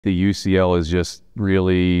the UCL is just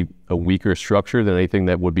really a weaker structure than anything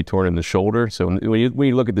that would be torn in the shoulder. So when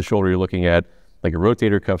you look at the shoulder, you're looking at like a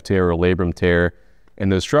rotator cuff tear or a labrum tear.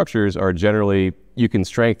 And those structures are generally, you can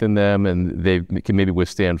strengthen them and they can maybe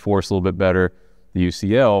withstand force a little bit better. The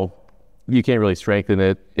UCL, you can't really strengthen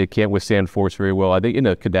it. It can't withstand force very well. I think in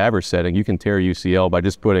a cadaver setting, you can tear a UCL by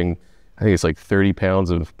just putting, I think it's like 30 pounds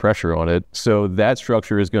of pressure on it. So that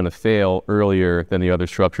structure is going to fail earlier than the other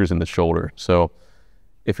structures in the shoulder. So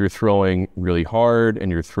if you're throwing really hard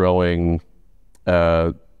and you're throwing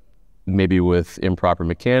maybe with improper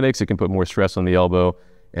mechanics, it can put more stress on the elbow,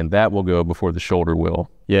 and that will go before the shoulder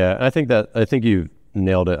will. Yeah, I think you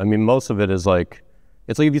nailed it. I mean, most of it is like,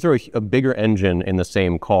 it's like if you throw a bigger engine in the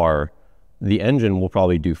same car, the engine will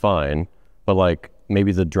probably do fine, but like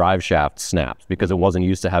maybe the drive shaft snaps because it wasn't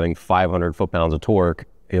used to having 500 foot-pounds of torque.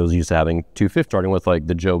 It was used to having 250, starting with like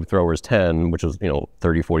the Joe Thrower's 10, which was,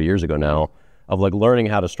 30, 40 years ago now, of like learning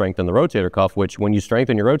how to strengthen the rotator cuff, which when you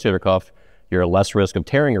strengthen your rotator cuff, you're less risk of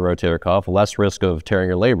tearing your rotator cuff, less risk of tearing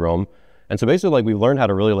your labrum. And so basically like we've learned how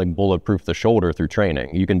to really like bulletproof the shoulder through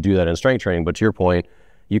training. You can do that in strength training, but to your point,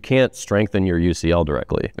 you can't strengthen your UCL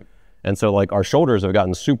directly. And so like our shoulders have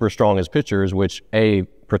gotten super strong as pitchers, which A,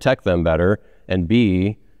 protect them better, and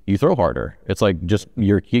B, you throw harder. It's like just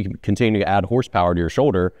you continue to add horsepower to your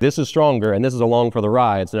shoulder. This is stronger and this is along for the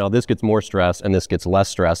ride. So now this gets more stress and this gets less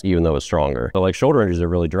stress even though it's stronger. So like shoulder injuries have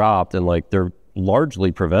really dropped and like they're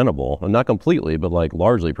largely preventable. And not completely, but like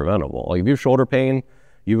largely preventable. Like if you have shoulder pain,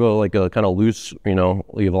 you have like a kind of loose, you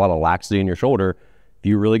have a lot of laxity in your shoulder. If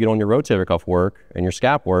you really get on your rotator cuff work and your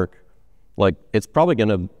scap work, like you're probably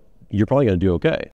gonna do okay.